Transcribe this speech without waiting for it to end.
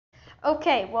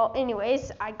Okay, well,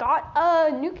 anyways, I got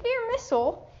a nuclear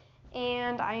missile,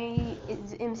 and I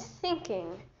am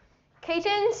thinking,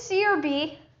 Kaiten, C or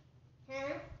B?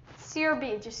 Huh? C or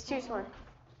B, just choose one.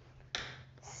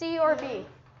 C or B?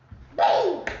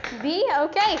 B! B?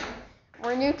 Okay.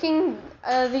 We're nuking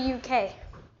the UK.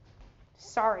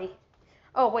 Sorry.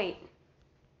 Oh, wait.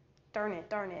 Darn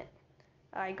it.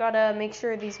 I gotta make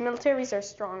sure these militaries are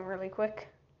strong really quick.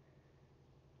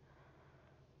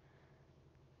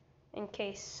 In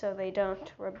case so they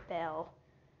don't rebel.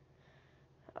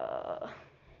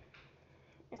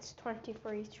 It's 20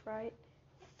 for each, right?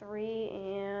 3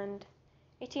 and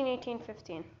 18, 18,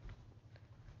 15.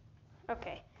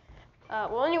 Okay.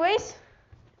 Well, anyways,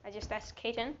 I just asked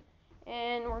Kaiten,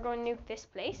 and we're going to nuke this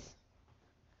place.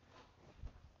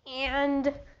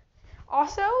 And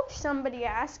also, somebody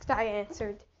asked, I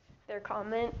answered their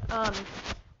comment,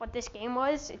 what this game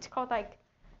was. It's called, like,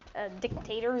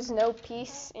 Dictators No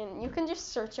Peace, and you can just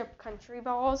search up country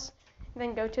balls,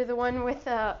 then go to the one with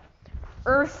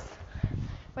Earth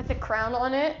with a crown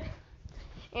on it,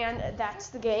 and that's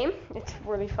the game. It's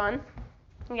really fun.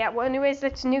 Yeah, well, anyways,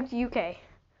 let's nuke UK.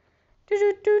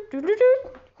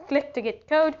 Click to get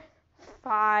code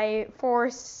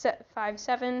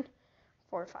 5457.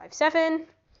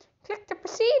 Click to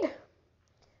proceed.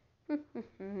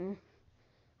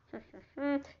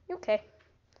 UK.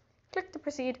 Click to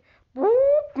proceed.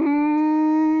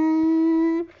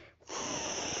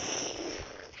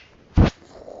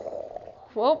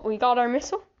 Well, we got our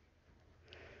missile.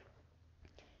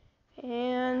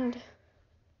 And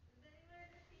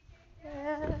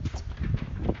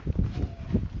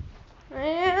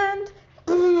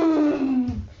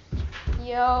boom!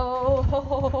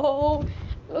 Yo!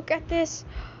 Look at this!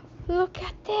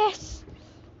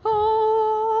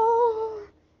 Oh!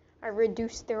 I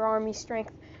reduced their army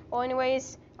strength. Well,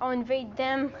 anyways, I'll invade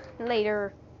them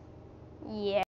later. Yeah.